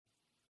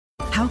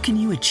How can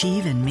you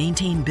achieve and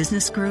maintain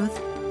business growth?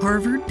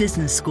 Harvard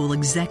Business School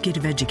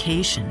Executive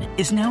Education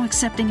is now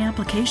accepting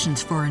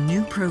applications for a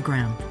new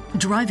program,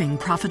 Driving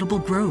Profitable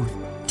Growth.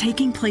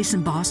 Taking place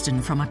in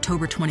Boston from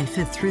October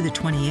 25th through the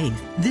 28th,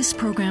 this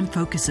program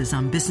focuses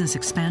on business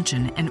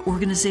expansion and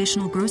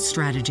organizational growth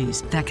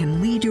strategies that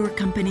can lead your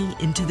company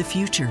into the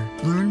future.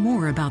 Learn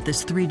more about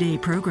this 3-day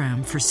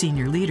program for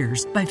senior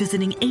leaders by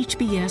visiting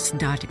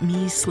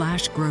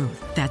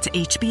hbs.me/growth. That's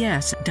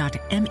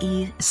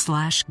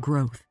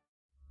hbs.me/growth.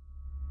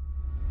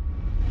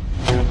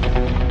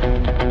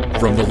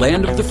 From the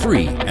land of the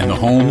free and the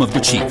home of the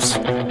Chiefs,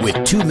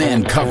 with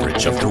two-man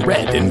coverage of the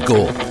red and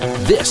gold,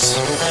 this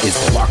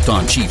is the Locked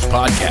On Chiefs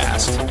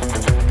podcast,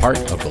 part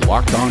of the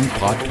Locked On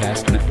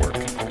Podcast Network.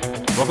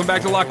 Welcome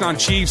back to Locked On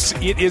Chiefs.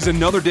 It is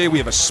another day. We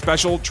have a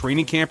special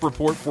training camp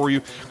report for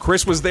you.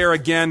 Chris was there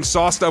again,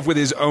 saw stuff with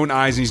his own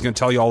eyes, and he's going to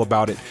tell you all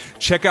about it.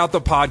 Check out the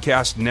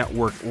podcast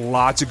network.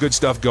 Lots of good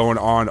stuff going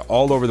on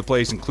all over the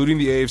place, including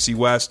the AFC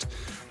West,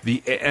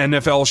 the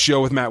NFL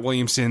show with Matt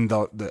Williamson,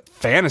 the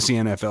fantasy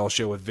NFL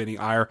show with Vinny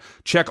Iyer.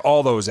 Check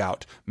all those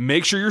out.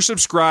 Make sure you're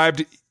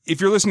subscribed. If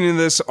you're listening to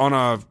this on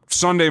a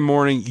Sunday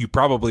morning, you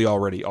probably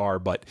already are,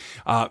 but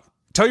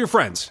tell your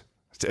friends.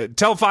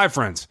 Tell 5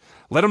 friends.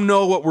 Let them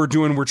know what we're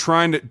doing. We're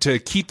trying to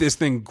keep this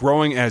thing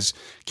growing as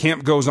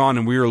camp goes on,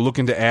 and we are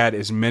looking to add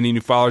as many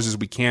new followers as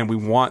we can. We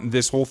want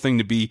this whole thing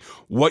to be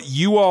what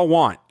you all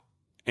want,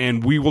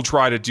 and we will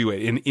try to do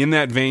it. And in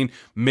that vein,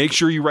 make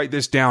sure you write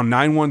this down,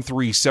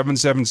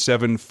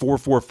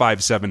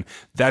 913-777-4457.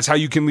 That's how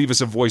you can leave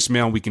us a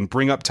voicemail. We can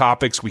bring up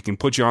topics. We can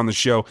put you on the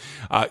show.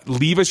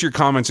 Leave us your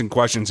comments and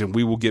questions, and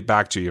we will get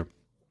back to you.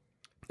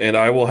 And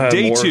I will have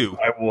Day 2.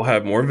 I will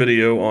have more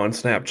video on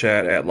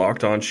Snapchat at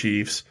Locked On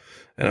Chiefs.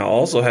 And I'll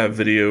also have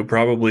video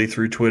probably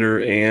through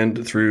Twitter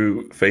and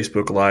through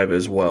Facebook Live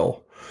as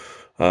well.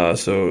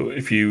 So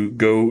if you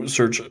go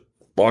search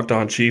Locked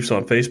On Chiefs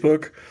on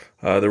Facebook,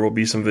 there will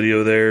be some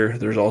video there.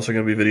 There's also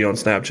going to be video on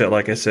Snapchat,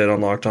 like I said, on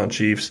Locked On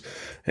Chiefs.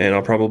 And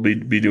I'll probably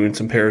be doing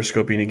some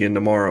periscoping again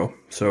tomorrow.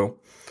 So,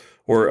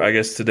 or I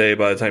guess today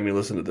by the time you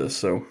listen to this.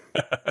 So,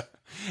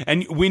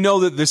 and we know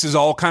that this is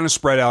all kind of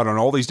spread out on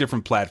all these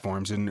different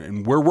platforms.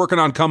 And we're working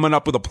on coming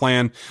up with a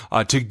plan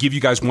to give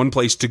you guys one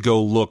place to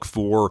go look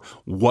for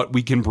what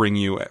we can bring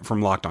you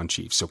from Locked On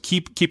Chiefs. So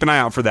keep an eye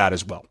out for that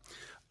as well.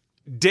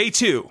 Day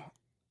 2,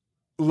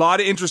 a lot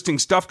of interesting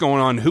stuff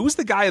going on. Who's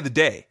the guy of the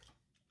day?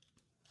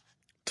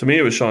 To me,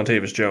 it was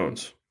Seantavis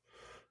Jones.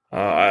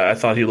 I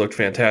thought he looked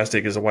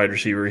fantastic as a wide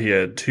receiver. He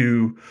had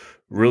 2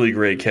 really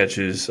great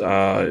catches.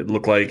 It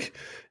looked like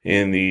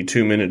in the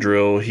 2-minute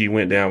drill, he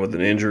went down with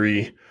an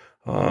injury,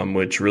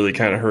 which really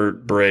kind of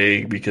hurt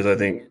Bray because I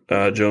think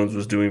Jones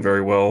was doing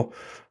very well.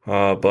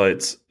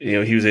 But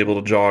he was able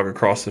to jog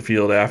across the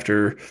field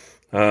after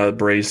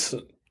Bray's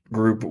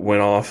group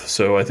went off.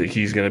 So I think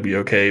he's going to be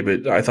okay.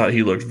 But I thought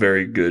he looked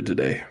very good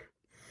today.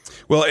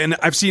 Well, and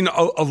I've seen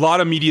a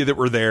lot of media that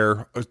were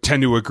there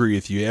tend to agree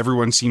with you.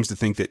 Everyone seems to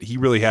think that he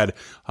really had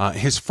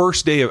his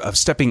first day of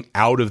stepping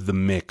out of the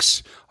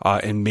mix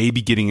and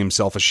maybe getting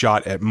himself a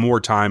shot at more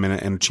time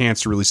and a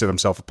chance to really set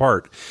himself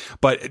apart.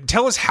 But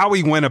tell us how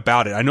he went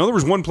about it. I know there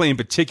was one play in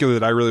particular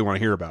that I really want to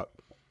hear about.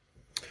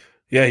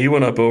 Yeah, he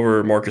went up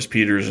over Marcus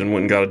Peters and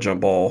went and got a jump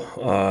ball.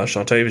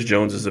 Seantavis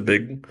Jones is a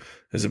big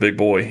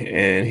boy,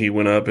 and he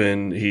went up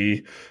and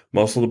he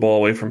muscled the ball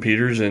away from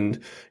Peters, and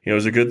it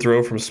was a good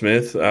throw from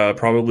Smith,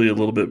 probably a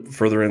little bit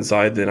further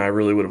inside than I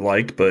really would have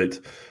liked, but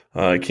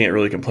I can't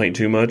really complain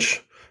too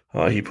much.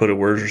 He put it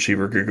where his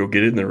receiver could go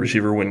get it, and the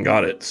receiver went and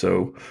got it.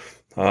 So,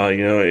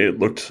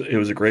 it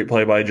was a great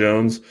play by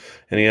Jones,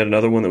 and he had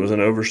another one that was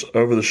an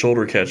over the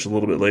shoulder catch a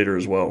little bit later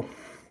as well.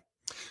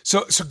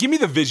 So give me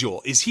the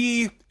visual. Is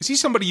he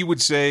somebody you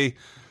would say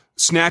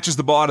snatches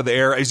the ball out of the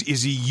air? Is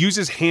he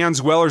uses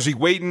hands well, or is he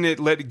waiting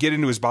to let it get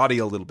into his body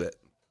a little bit?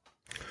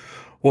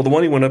 Well, the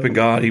one he went up and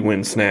got, he went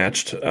and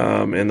snatched.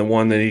 And the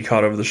one that he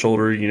caught over the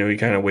shoulder, he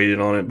kind of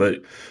waited on it,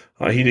 but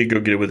he did go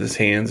get it with his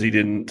hands. He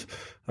didn't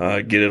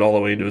get it all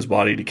the way into his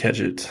body to catch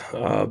it.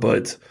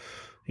 But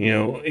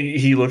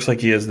he looks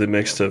like he has the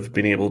mix of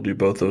being able to do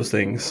both those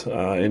things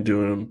and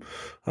doing them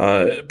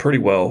pretty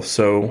well.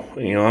 So,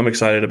 I'm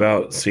excited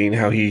about seeing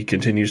how he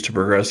continues to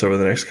progress over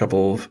the next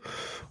couple of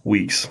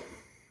weeks.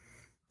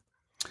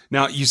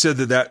 Now, you said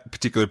that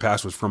particular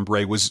pass was from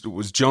Bray. Was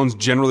Jones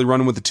generally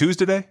running with the 2s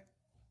today?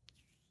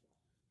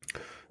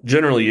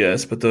 Generally,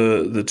 yes, but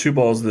the 2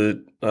 balls that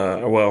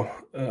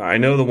I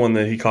know the one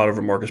that he caught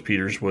over Marcus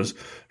Peters was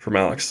from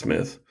Alex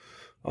Smith,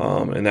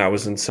 and that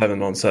was in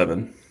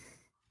 7-on-7.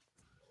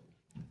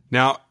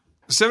 Now,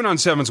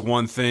 7-on-7 is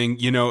one thing.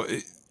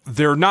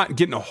 They're not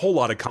getting a whole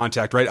lot of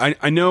contact, right?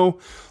 I know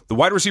the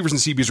wide receivers and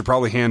CBs are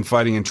probably hand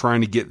fighting and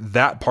trying to get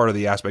that part of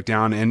the aspect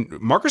down. And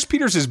Marcus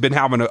Peters has been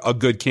having a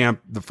good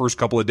camp the first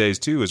couple of days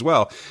too, as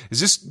well. Does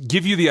this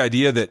give you the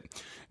idea that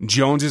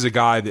Jones is a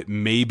guy that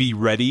may be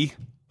ready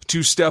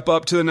to step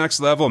up to the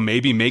next level,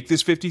 maybe make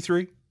this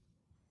 53?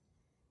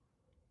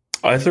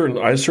 I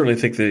certainly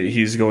think that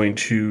he's going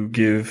to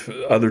give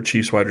other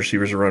Chiefs wide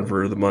receivers a run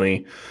for the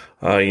money.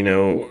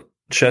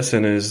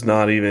 Chesson is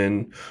not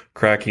even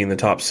cracking the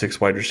top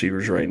 6 wide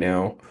receivers right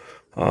now.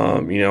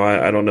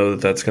 I don't know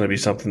that that's going to be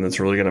something that's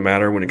really going to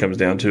matter when it comes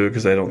down to it,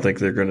 because I don't think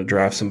they're going to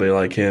draft somebody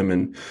like him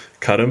and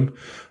cut him.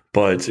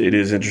 But it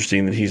is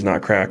interesting that he's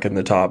not cracking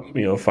the top,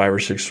 5 or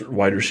 6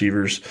 wide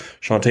receivers.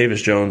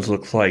 Shontavious Jones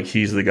looks like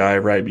he's the guy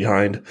right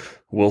behind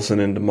Wilson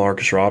and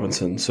Demarcus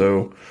Robinson.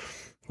 So,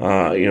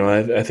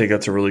 I think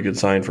that's a really good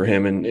sign for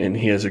him, and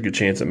he has a good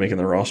chance at making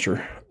the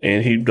roster.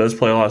 And he does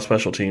play a lot of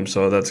special teams,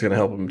 so that's going to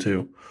help him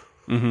too.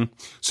 Mm-hmm.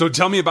 So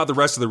tell me about the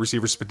rest of the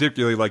receivers,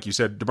 particularly, like you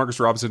said, Demarcus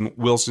Robinson,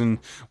 Wilson.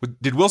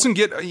 Did Wilson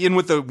get in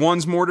with the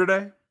ones more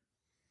today?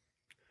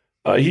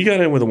 He got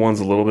in with the ones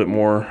a little bit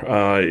more.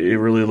 It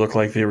really looked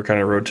like they were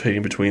kind of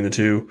rotating between the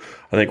two.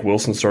 I think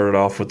Wilson started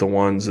off with the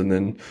ones, and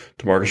then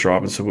Demarcus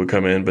Robinson would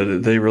come in,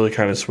 but they really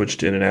kind of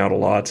switched in and out a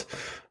lot.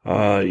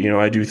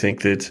 I do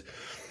think that,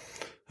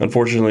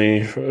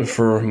 unfortunately,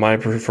 from my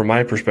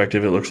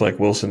perspective, it looks like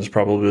Wilson's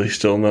probably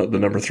still not the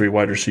number 3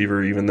 wide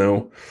receiver, even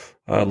though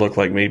it looked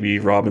like maybe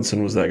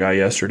Robinson was that guy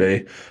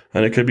yesterday.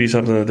 And it could be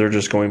something that they're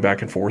just going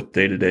back and forth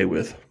day to day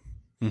with.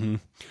 Mm-hmm.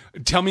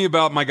 Tell me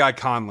about my guy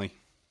Conley.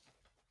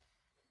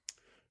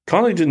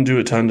 Conley didn't do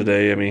a ton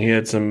today. I mean,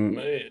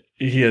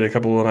 he had a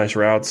couple of nice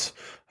routes.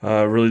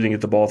 Really didn't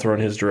get the ball thrown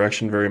his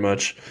direction very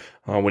much.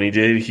 When he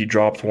did, he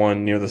dropped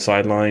one near the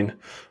sideline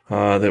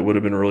that would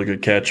have been a really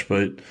good catch.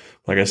 But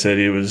like I said,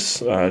 he was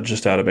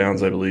just out of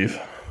bounds, I believe.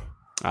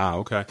 Ah,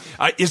 okay.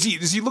 Does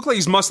he look like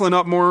he's muscling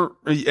up more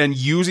and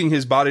using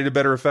his body to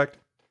better effect?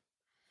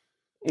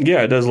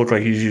 Yeah, it does look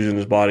like he's using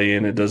his body,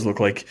 and it does look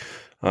like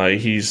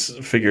he's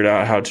figured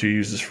out how to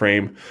use his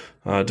frame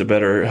to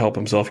better help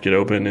himself get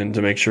open and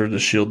to make sure to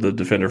shield the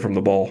defender from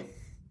the ball.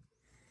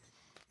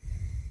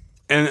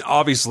 And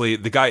obviously,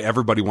 the guy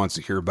everybody wants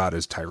to hear about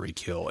is Tyreek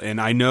Hill. And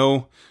I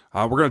know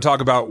we're going to talk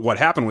about what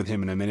happened with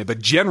him in a minute, but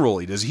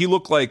generally, does he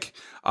look like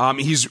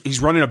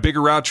he's running a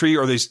bigger route tree,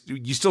 or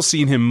you still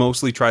seeing him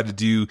mostly try to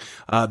do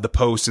the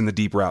post and the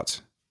deep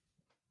routes?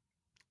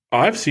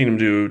 I've seen him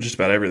do just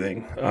about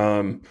everything.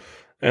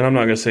 And I'm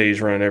not going to say he's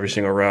running every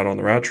single route on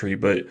the route tree,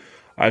 but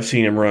I've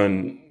seen him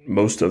run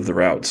most of the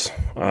routes.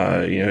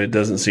 It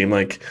doesn't seem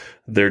like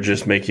they're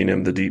just making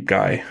him the deep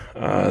guy.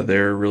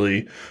 They're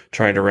really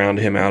trying to round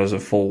him out as a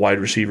full wide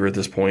receiver at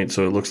this point.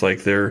 So it looks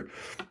like they're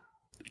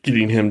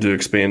getting him to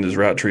expand his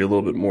route tree a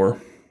little bit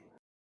more.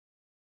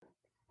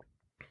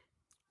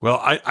 Well,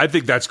 I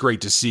think that's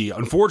great to see.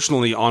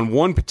 Unfortunately, on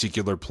one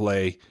particular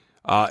play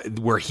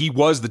where he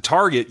was the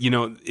target,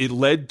 it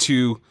led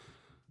to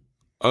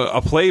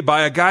a play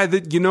by a guy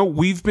that,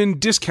 we've been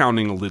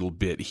discounting a little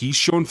bit. He's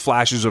shown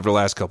flashes over the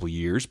last couple of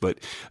years, but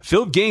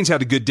Philip Gaines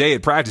had a good day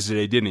at practice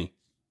today, didn't he?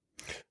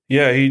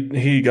 Yeah,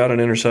 he got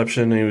an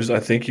interception. I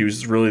think he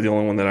was really the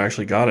only one that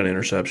actually got an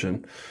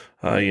interception.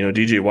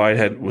 DJ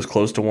Whitehead was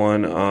close to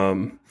one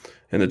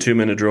in the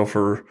 2-minute drill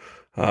for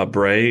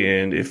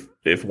Bray, and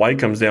if White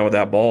comes down with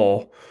that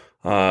ball,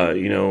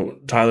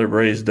 Tyler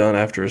Bray's done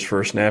after his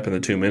first snap in the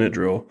 2-minute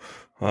drill.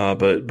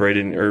 But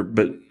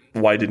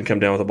White didn't come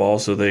down with the ball,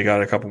 so they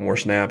got a couple more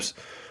snaps.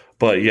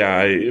 But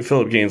yeah,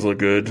 Philip Gaines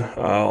looked good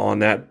on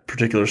that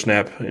particular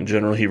snap. In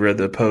general, he read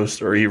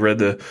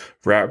the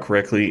route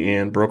correctly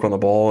and broke on the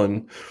ball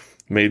and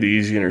made the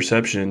easy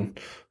interception,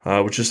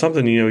 which is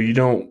something you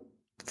don't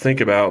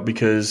think about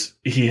because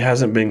he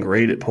hasn't been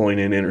great at pulling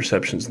in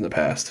interceptions in the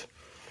past.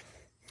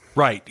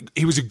 Right.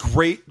 He was a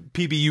great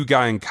PBU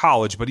guy in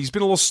college, but he's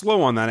been a little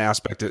slow on that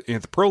aspect at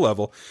the pro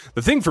level.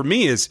 The thing for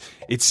me is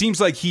it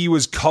seems like he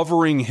was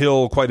covering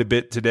Hill quite a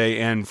bit today.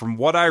 And from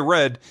what I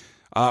read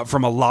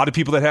from a lot of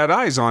people that had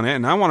eyes on it,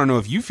 and I want to know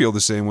if you feel the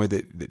same way,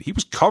 that he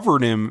was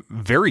covering him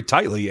very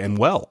tightly and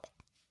well.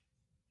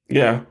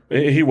 Yeah,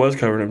 he was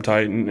covering him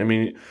tight. And I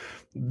mean,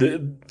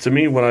 to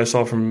me, what I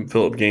saw from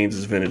Philip Gaines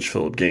is vintage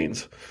Philip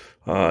Gaines.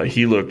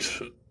 He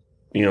looked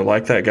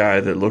like that guy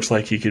that looks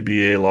like he could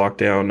be a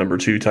lockdown number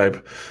 2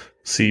 type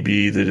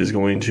CB that is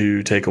going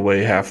to take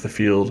away half the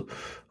field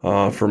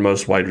for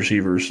most wide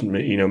receivers.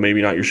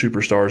 Maybe not your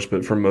superstars,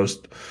 but for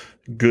most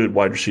good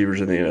wide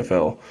receivers in the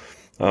NFL.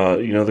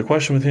 The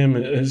question with him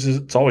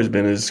it's always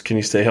been can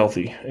he stay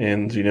healthy?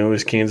 And,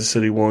 is Kansas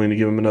City willing to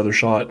give him another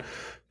shot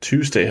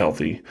to stay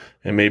healthy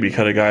and maybe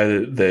cut a guy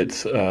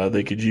that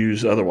they could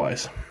use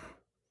otherwise?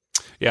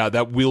 Yeah,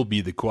 that will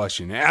be the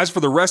question. As for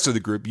the rest of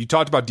the group, you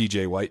talked about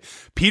DJ White.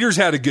 Peters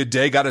had a good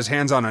day, got his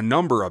hands on a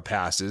number of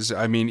passes.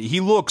 I mean, he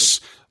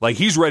looks like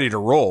he's ready to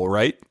roll,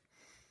 right?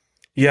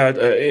 Yeah,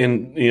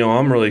 and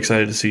I'm really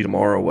excited to see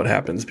tomorrow what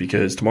happens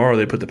because tomorrow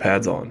they put the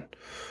pads on,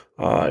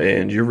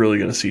 and you're really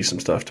going to see some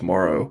stuff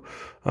tomorrow.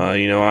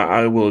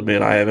 I will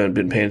admit I haven't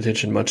been paying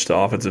attention much to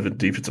offensive and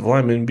defensive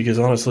linemen because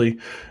honestly,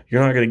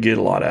 you're not going to get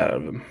a lot out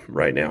of them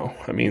right now.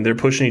 I mean, they're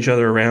pushing each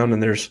other around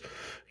and there's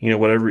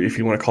whatever, if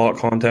you want to call it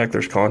contact,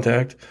 there's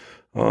contact.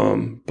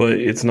 But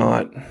it's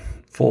not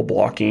full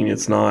blocking.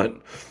 It's not,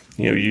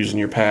 using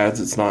your pads.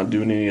 It's not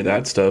doing any of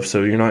that stuff.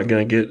 So you're not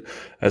going to get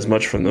as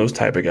much from those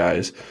type of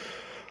guys.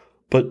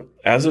 But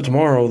as of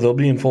tomorrow, they'll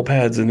be in full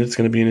pads, and it's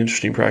going to be an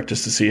interesting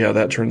practice to see how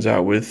that turns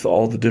out with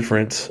all the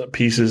different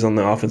pieces on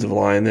the offensive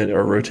line that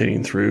are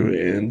rotating through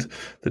and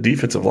the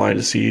defensive line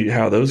to see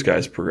how those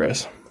guys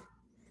progress.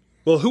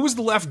 Well, who was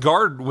the left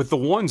guard with the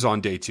ones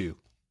on day 2?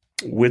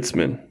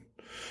 Witzman.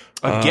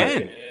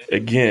 Again.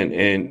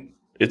 And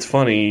it's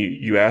funny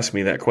you asked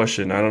me that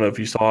question. I don't know if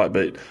you saw it,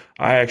 but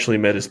I actually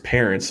met his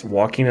parents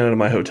walking out of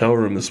my hotel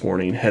room this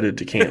morning, headed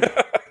to camp.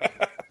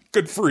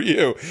 Good for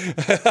you.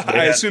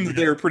 I assume that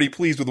they were pretty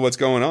pleased with what's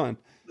going on.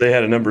 They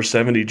had a number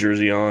 70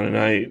 jersey on, and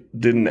I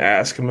didn't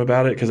ask him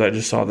about it because I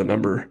just saw the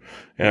number.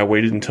 And I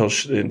waited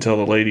until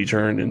the lady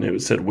turned, and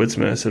it said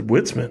Witzman. I said,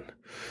 Witzman?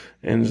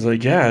 And he's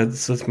like, yeah,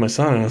 that's my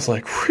son. And I was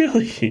like,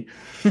 really?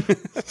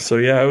 So,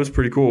 yeah, it was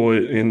pretty cool.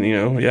 And,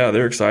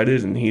 they're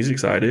excited, and he's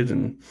excited.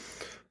 And,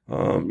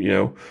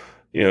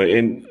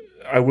 and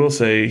I will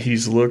say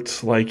he's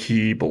looked like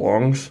he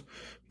belongs.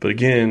 But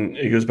again,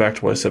 it goes back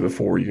to what I said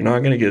before. You're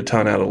not going to get a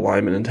ton out of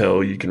linemen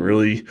until you can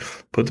really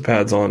put the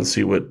pads on and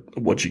see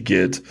what you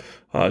get.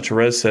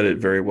 Therese said it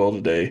very well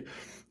today.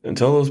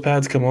 Until those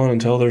pads come on,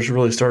 until there's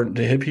really starting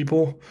to hit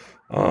people,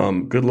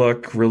 good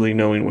luck really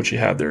knowing what you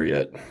have there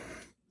yet.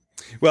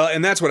 Well,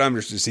 and that's what I'm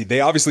interested to see. They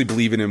obviously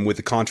believe in him with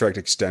the contract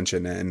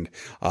extension and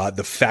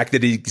the fact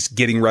that he's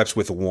getting reps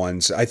with the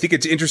ones. I think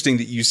it's interesting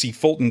that you see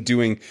Fulton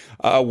doing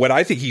what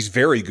I think he's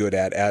very good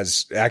at,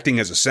 as acting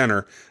as a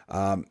center.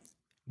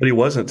 But he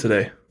wasn't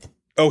today.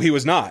 Oh, he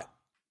was not?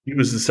 He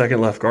was the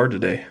second left guard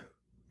today.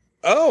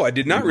 Oh, I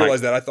did not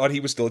realize that. I thought he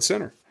was still at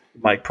center.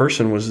 Mike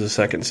Person was the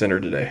second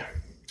center today.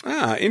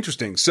 Ah,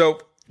 interesting.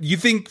 So you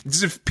think,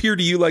 does it appear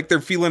to you like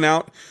they're feeling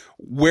out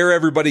where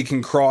everybody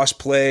can cross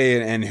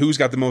play and who's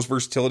got the most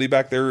versatility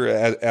back there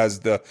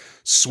as the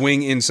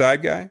swing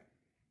inside guy?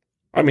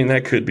 I mean,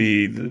 that could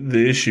be.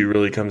 The issue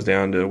really comes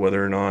down to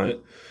whether or not,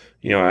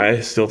 I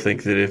still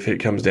think that if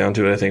it comes down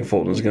to it, I think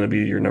Fulton's going to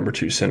be your number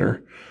 2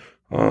 center.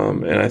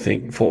 And I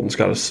think Fulton's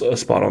got a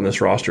spot on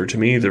this roster. To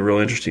me, the real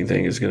interesting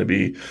thing is going to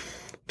be,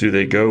 do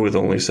they go with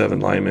only 7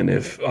 linemen?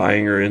 If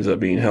Iyinger ends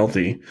up being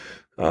healthy,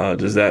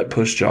 does that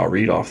push Ja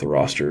Reed off the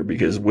roster?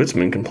 Because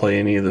Witzman can play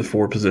any of the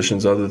 4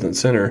 positions other than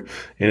center.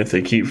 And if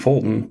they keep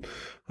Fulton,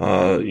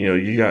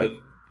 you got,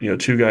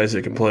 2 guys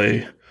that can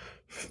play,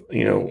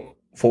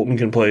 Fulton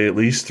can play at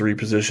least 3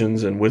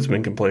 positions and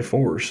Witzman can play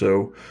 4.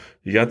 So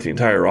you got the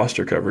entire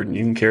roster covered, and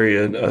you can carry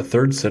a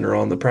third center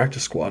on the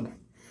practice squad.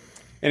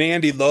 And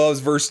Andy loves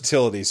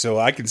versatility, so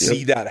I can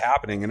see that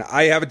happening. And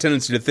I have a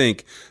tendency to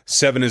think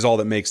 7 is all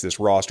that makes this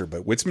roster.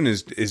 But Witzman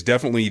is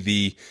definitely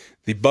the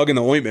bug in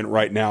the ointment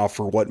right now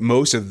for what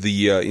most of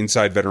the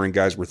inside veteran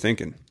guys were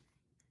thinking.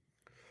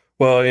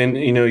 Well, and,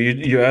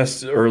 you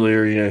asked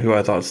earlier, who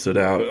I thought stood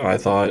out. I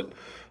thought,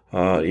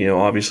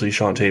 obviously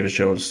Shontavious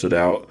Jones stood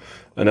out.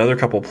 Another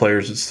couple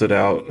players that stood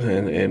out,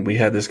 and we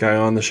had this guy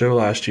on the show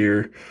last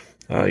year.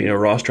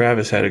 Ross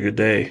Travis had a good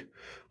day.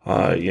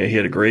 He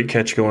had a great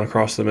catch going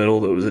across the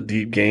middle. That was a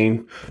deep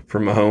gain for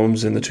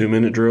Mahomes in the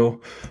 2-minute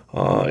drill,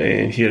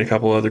 and he had a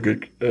couple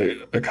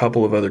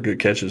of other good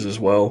catches as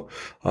well.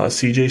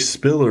 C.J.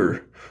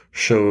 Spiller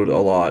showed a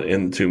lot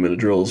in the 2-minute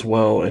drill as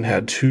well, and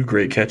had 2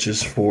 great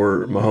catches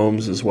for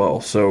Mahomes as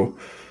well. So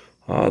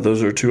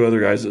those are 2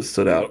 other guys that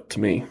stood out to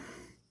me.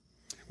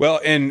 Well,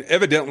 and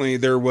evidently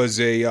there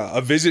was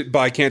a visit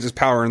by Kansas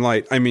Power and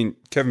Light. I mean,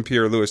 Kevin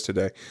Pierre-Louis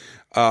today.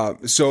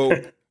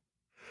 So.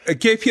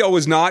 KPL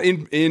was not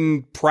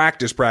in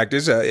practice.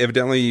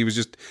 Evidently, he was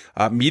just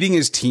meeting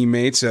his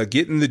teammates,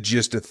 getting the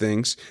gist of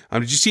things.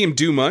 Did you see him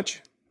do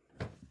much?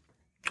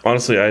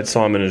 Honestly, I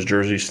saw him in his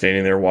jersey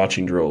standing there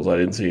watching drills. I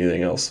didn't see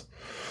anything else.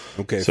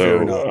 Okay, so,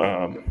 fair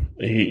enough.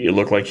 It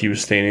looked like he was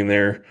standing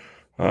there,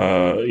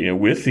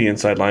 with the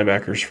inside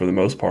linebackers for the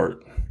most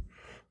part.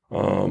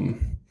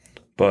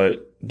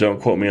 But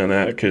don't quote me on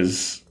that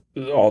because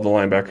all the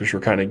linebackers were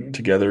kind of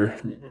together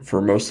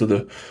for most of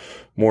the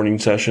morning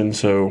session.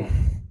 So.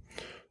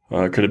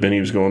 Could have been he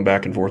was going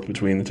back and forth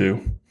between the 2.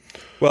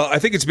 Well, I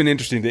think it's been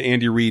interesting that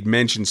Andy Reid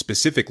mentioned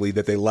specifically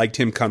that they liked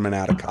him coming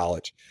out of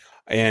college.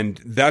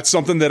 And that's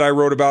something that I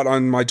wrote about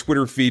on my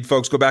Twitter feed.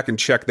 Folks, go back and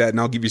check that, and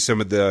I'll give you some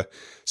of the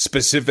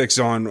specifics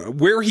on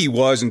where he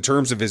was in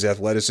terms of his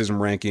athleticism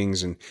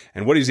rankings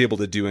and what he's able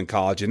to do in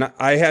college. And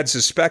I had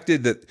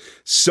suspected that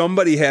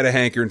somebody had a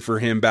hankering for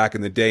him back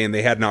in the day, and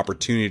they had an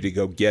opportunity to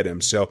go get him.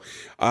 So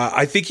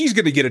I think he's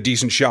going to get a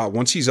decent shot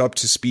once he's up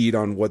to speed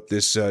on what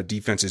this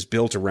defense is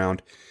built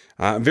around.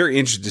 I'm very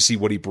interested to see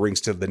what he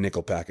brings to the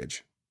nickel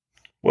package.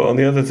 Well, and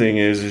the other thing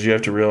is you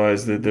have to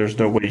realize that there's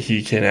no way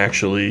he can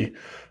actually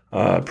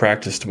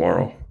practice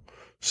tomorrow.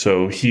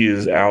 So he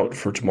is out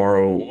for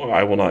tomorrow.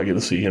 I will not get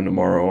to see him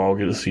tomorrow. I'll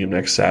get to see him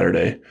next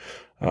Saturday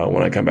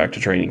when I come back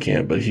to training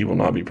camp. But he will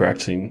not be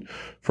practicing,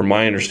 from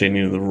my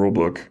understanding of the rule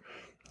book,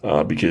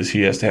 because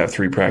he has to have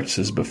 3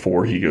 practices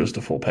before he goes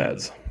to full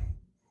pads.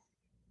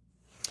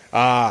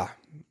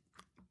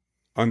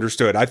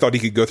 Understood. I thought he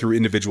could go through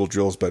individual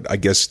drills, but I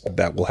guess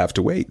that will have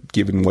to wait,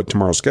 given what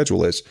tomorrow's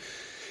schedule is.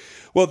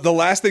 Well, the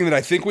last thing that I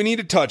think we need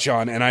to touch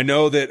on, and I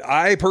know that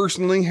I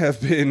personally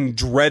have been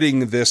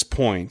dreading this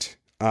point.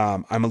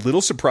 I'm a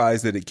little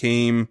surprised that it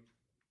came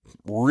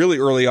really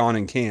early on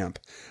in camp.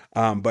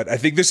 But I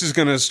think this is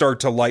going to start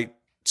to light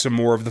some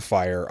more of the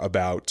fire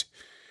about,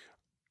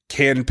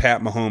 can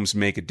Pat Mahomes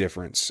make a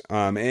difference?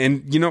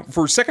 And, you know,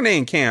 for second day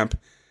in camp,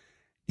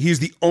 he's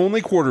the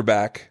only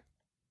quarterback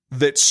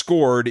that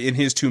scored in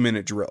his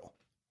 2-minute drill.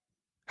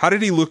 How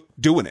did he look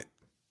doing it?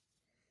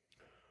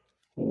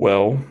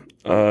 Well,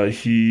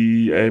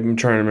 I'm trying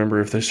to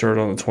remember if they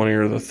started on the 20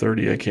 or the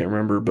 30. I can't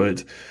remember,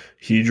 but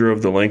he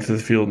drove the length of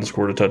the field and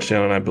scored a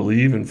touchdown, I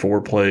believe, in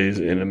 4 plays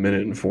in 1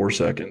 minute and 4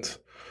 seconds.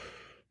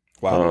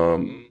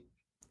 Wow.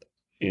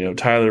 You know,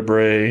 Tyler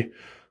Bray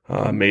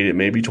made it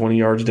maybe 20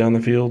 yards down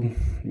the field,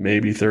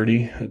 maybe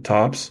 30 at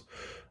tops.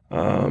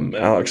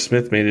 Alex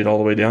Smith made it all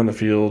the way down the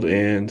field,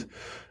 and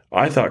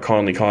I thought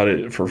Conley caught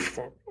it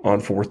on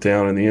 4th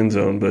down in the end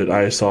zone, but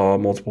I saw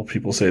multiple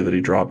people say that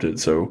he dropped it,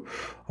 so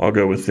I'll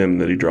go with them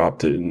that he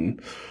dropped it,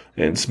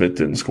 and Smith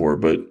didn't score.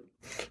 But,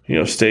 you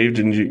know, Stave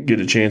didn't get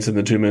a chance in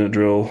the 2-minute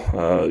drill.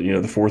 You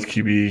know, the 4th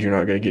QB, you're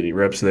not going to get any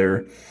reps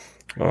there.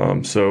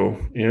 So,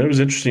 you know, it was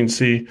interesting to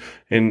see.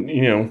 And,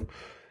 you know,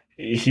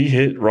 he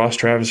hit Ross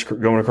Travis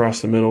going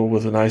across the middle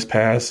with a nice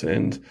pass,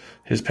 and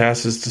his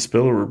passes to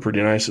Spiller were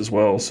pretty nice as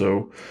well.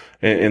 So,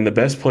 and the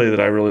best play that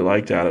I really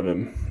liked out of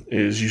him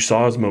is you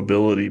saw his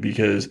mobility,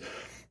 because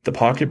the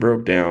pocket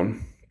broke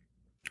down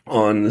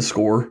on the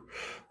score.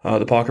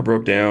 The pocket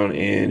broke down,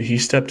 and he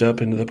stepped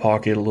up into the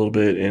pocket a little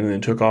bit and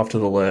then took off to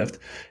the left.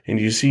 And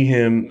you see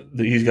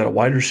he's got a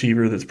wide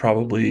receiver that's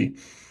probably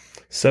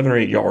 7 or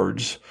 8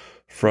 yards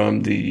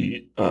from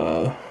the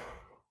out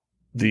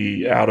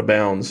of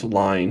bounds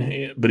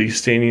line, but he's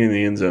standing in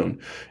the end zone,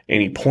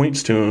 and he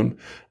points to him,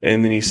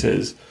 and then he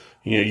says,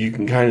 you know, you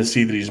can kind of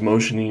see that he's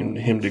motioning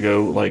him to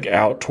go like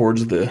out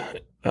towards the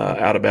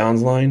out of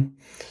bounds line.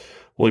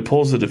 Well, he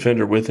pulls the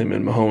defender with him,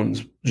 and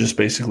Mahomes just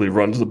basically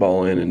runs the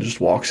ball in and just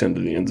walks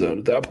into the end zone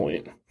at that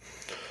point.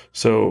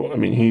 So, I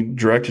mean, he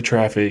directed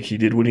traffic, he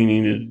did what he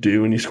needed to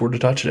do, and he scored a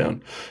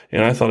touchdown.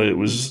 And I thought it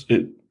was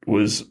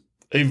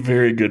a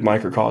very good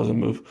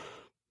microcosm of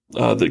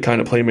the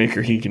kind of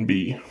playmaker he can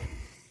be.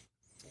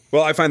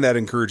 Well, I find that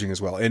encouraging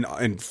as well.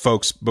 And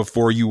folks,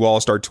 before you all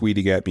start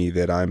tweeting at me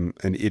that I'm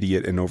an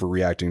idiot and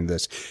overreacting to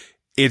this,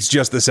 it's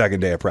just the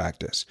second day of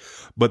practice.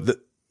 But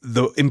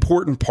the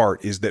important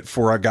part is that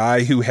for a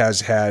guy who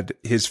has had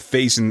his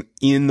face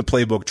in the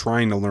playbook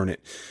trying to learn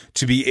it,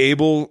 to be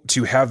able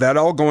to have that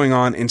all going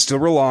on and still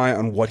rely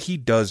on what he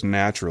does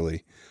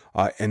naturally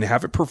and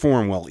have it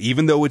perform well,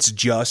 even though it's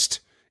just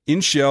in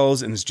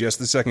shells and it's just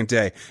the second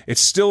day, it's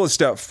still a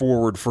step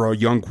forward for a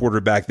young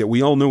quarterback that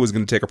we all know is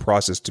going to take a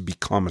process to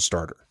become a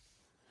starter.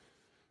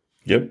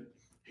 Yep.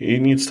 He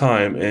needs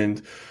time. And,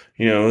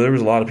 you know, there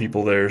was a lot of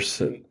people there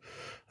saying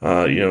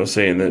that,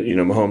 you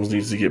know, Mahomes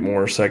needs to get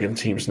more second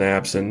team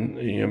snaps and,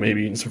 you know,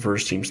 maybe even some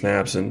first team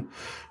snaps. And,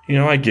 you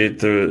know, I get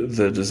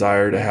the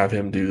desire to have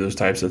him do those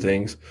types of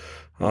things.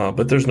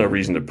 But there's no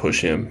reason to push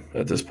him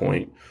at this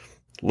point.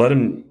 Let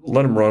him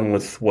run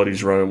with what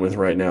he's running with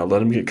right now.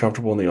 Let him get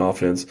comfortable in the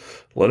offense.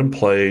 Let him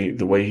play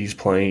the way he's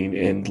playing,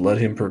 and let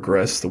him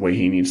progress the way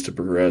he needs to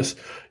progress.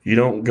 You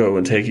don't go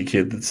and take a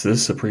kid that's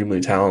this supremely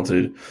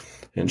talented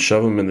and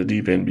shove him in the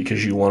deep end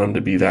because you want him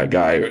to be that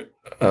guy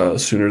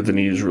sooner than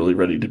he's really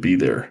ready to be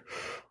there.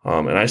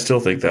 And I still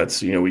think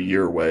that's, you know, a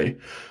year away,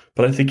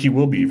 but I think he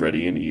will be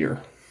ready in a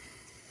year.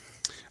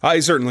 I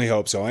certainly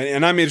hope so.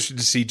 And I'm interested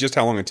to see just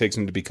how long it takes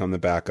him to become the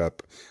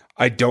backup.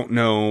 I don't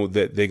know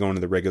that they go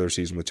into the regular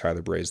season with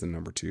Tyler Bray as the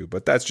number 2,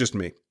 but that's just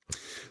me.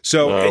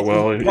 So,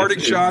 parting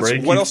shots,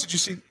 what else did you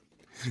see?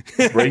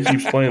 If Bray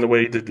keeps playing the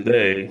way he did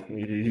today,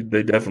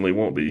 they definitely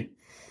won't be.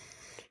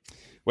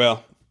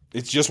 Well,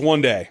 it's just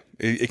one day.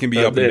 It can be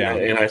up and down.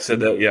 And I said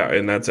that, yeah,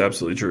 and that's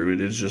absolutely true.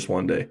 It is just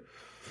one day.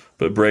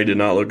 But Bray did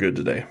not look good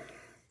today.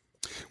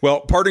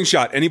 Well, parting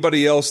shot.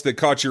 Anybody else that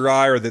caught your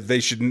eye or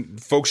that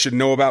folks should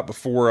know about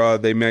before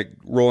they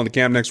roll into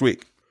camp next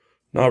week?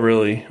 Not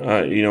really.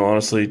 You know,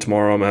 honestly,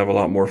 tomorrow I'm going to have a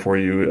lot more for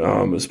you,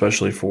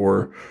 especially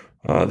for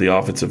the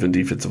offensive and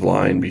defensive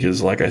line,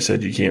 because like I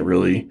said, you can't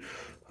really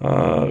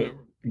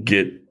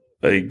get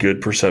a good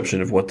perception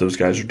of what those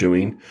guys are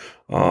doing.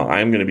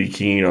 I'm going to be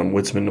keen on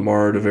Witzman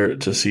tomorrow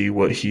to see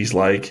what he's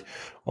like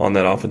on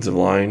that offensive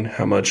line,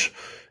 how much,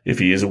 if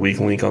he is a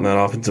weak link on that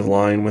offensive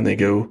line when they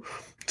go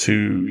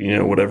to, you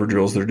know, whatever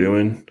drills they're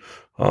doing.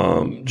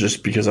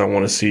 Just because I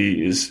want to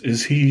see,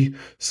 is he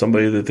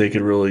somebody that they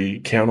could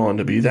really count on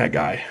to be that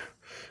guy?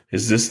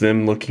 Is this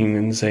them looking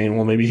and saying,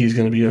 well, maybe he's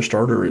going to be a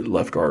starter at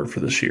left guard for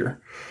this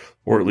year,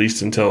 or at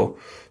least until,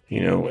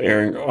 you know,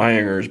 Aaron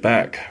Iyinger is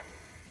back?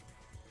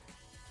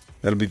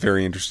 That'll be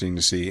very interesting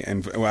to see,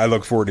 and I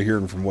look forward to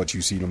hearing from what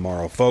you see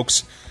tomorrow.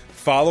 Folks,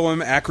 follow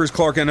him at Chris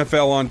Clark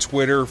NFL on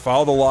Twitter.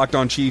 Follow the Locked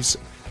On Chiefs,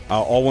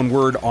 all one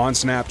word, on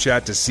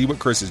Snapchat to see what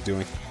Chris is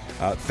doing.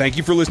 Thank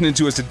you for listening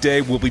to us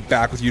today. We'll be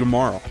back with you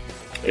tomorrow.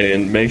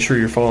 And make sure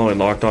you're following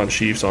Locked On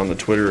Chiefs on the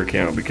Twitter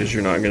account, because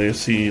you're not going to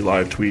see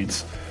live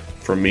tweets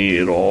from me.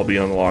 It'll all be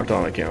on the Locked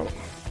On account.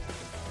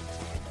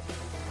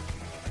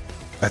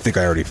 I think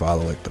I already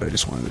follow it, but I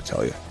just wanted to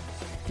tell you.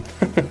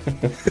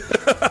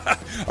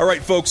 All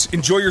right, folks,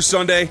 enjoy your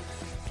Sunday.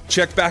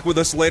 Check back with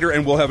us later,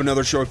 and we'll have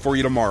another show for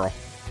you tomorrow.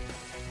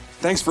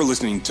 Thanks for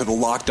listening to the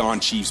Locked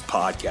On Chiefs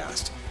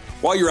podcast.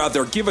 While you're out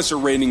there, give us a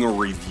rating or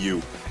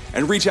review,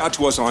 and reach out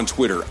to us on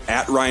Twitter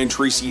 @Ryan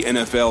Tracy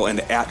NFL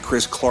and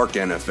 @Chris Clark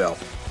NFL.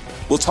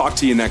 We'll talk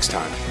to you next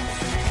time.